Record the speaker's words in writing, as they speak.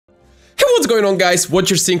going on, guys? What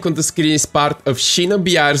you're seeing on the screen is part of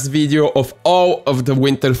ShiinaBR's video of all of the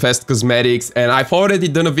Winterfest cosmetics, and I've already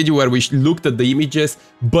done a video where we looked at the images,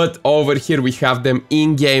 but over here we have them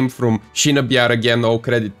in-game from ShiinaBR. Again, all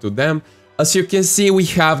credit to them. As you can see, we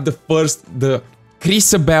have the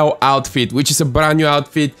Krisabelle outfit, which is a brand new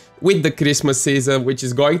outfit with the Christmas season, which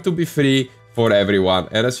is going to be free for everyone.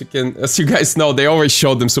 And as you guys know, they always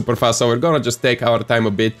show them super fast, so we're gonna just take our time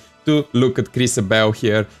a bit to look at Krisabelle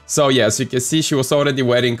here. So yeah, as you can see, she was already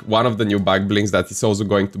wearing one of the new back blings that is also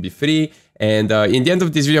going to be free. And in the end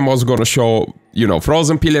of this video, I'm also gonna show, you know,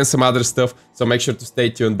 Frozen Pili and some other stuff, so make sure to stay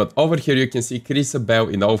tuned. But over here you can see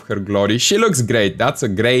Krisabelle in all of her glory. She looks great. That's a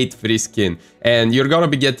great free skin, and you're gonna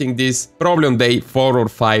be getting this probably on day 4 or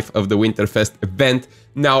 5 of the Winterfest event.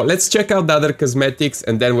 Now let's check out the other cosmetics,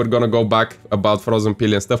 and then we're gonna go back about Frozen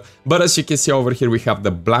Pili and stuff. But as you can see over here, we have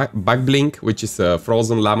the black back blink, which is a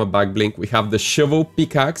Frozen Llama back blink. We have the shovel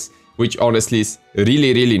pickaxe, which honestly is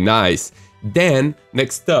really nice. Then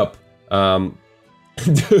next up,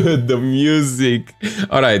 dude, the music.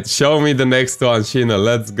 All right, show me the next one, Shiina.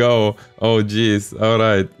 Let's go. Oh geez. All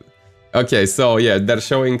right. Okay, so yeah, they're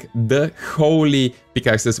showing the Holy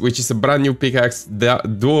pickaxes, which is a brand new pickaxe, the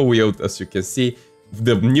dual wield, as you can see.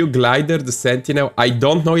 The new glider, the Sentinel, I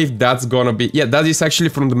don't know if that's gonna be... Yeah, that is actually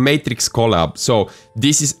from the Matrix collab. So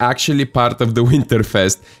this is actually part of the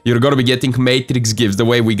Winterfest. You're gonna be getting Matrix gifts the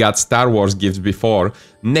way we got Star Wars gifts before.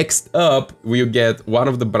 Next up, we get one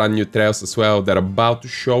of the brand new trails as well. They're about to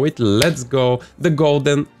show it. Let's go. The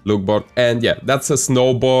golden lookboard. And yeah, that's a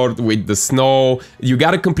snowboard with the snow. You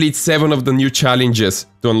gotta complete 7 of the new challenges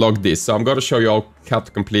to unlock this. So I'm gonna show you all how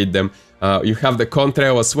to complete them. You have the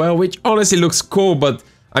contrail as well, which honestly looks cool, but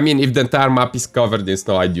I mean, if the entire map is covered in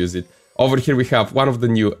snow, I'd use it. Over here we have one of the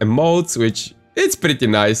new emotes, which it's pretty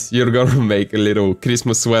nice. You're gonna make a little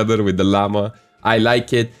Christmas sweater with the llama. I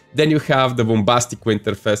like it. Then you have the bombastic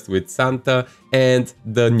Winterfest with Santa and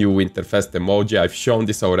the new Winterfest emoji. I've shown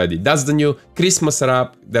this already. That's the new Christmas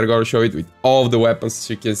wrap. They're gonna show it with all the weapons, as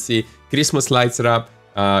you can see. Christmas lights wrap.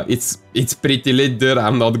 It's pretty lit, dude.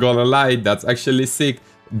 I'm not gonna lie. That's actually sick.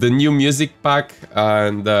 The new music pack,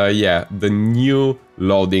 and yeah, the new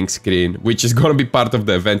loading screen, which is gonna be part of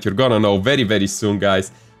the event. You're gonna know very soon,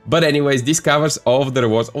 guys. But anyways, this covers all of the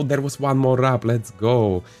rewards. Oh, there was one more wrap. Let's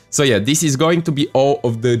go. So yeah, this is going to be all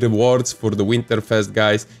of the rewards for the Winterfest,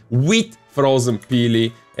 guys, with Frozen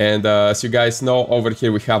Pili. And as you guys know, over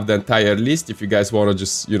here we have the entire list. If you guys want to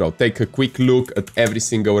just, you know, take a quick look at every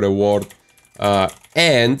single reward.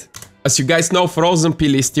 And as you guys know, Frozen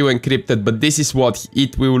Pili is still encrypted, but this is what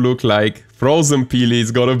it will look like. Frozen Pili is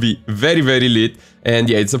gonna be very lit. And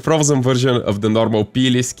yeah, it's a frozen version of the normal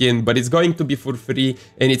Pili skin, but it's going to be for free.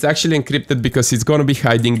 And it's actually encrypted because it's gonna be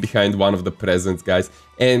hiding behind one of the presents, guys.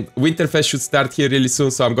 And Winterfest should start here really soon,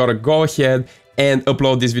 so I'm gonna go ahead and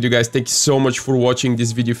upload this video, guys. Thank you so much for watching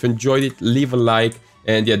this video. If you enjoyed it, leave a like.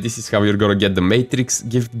 And yeah, this is how you're gonna get the Matrix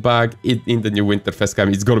gift bag in the new Winterfest game.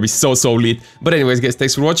 It's gonna be so lit. But anyways, guys,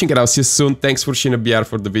 thanks for watching, and I'll see you soon. Thanks for ShiinaBR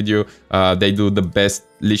for the video. They do the best,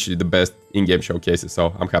 literally the best in-game showcases,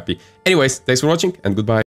 so I'm happy. Anyways, thanks for watching, and goodbye.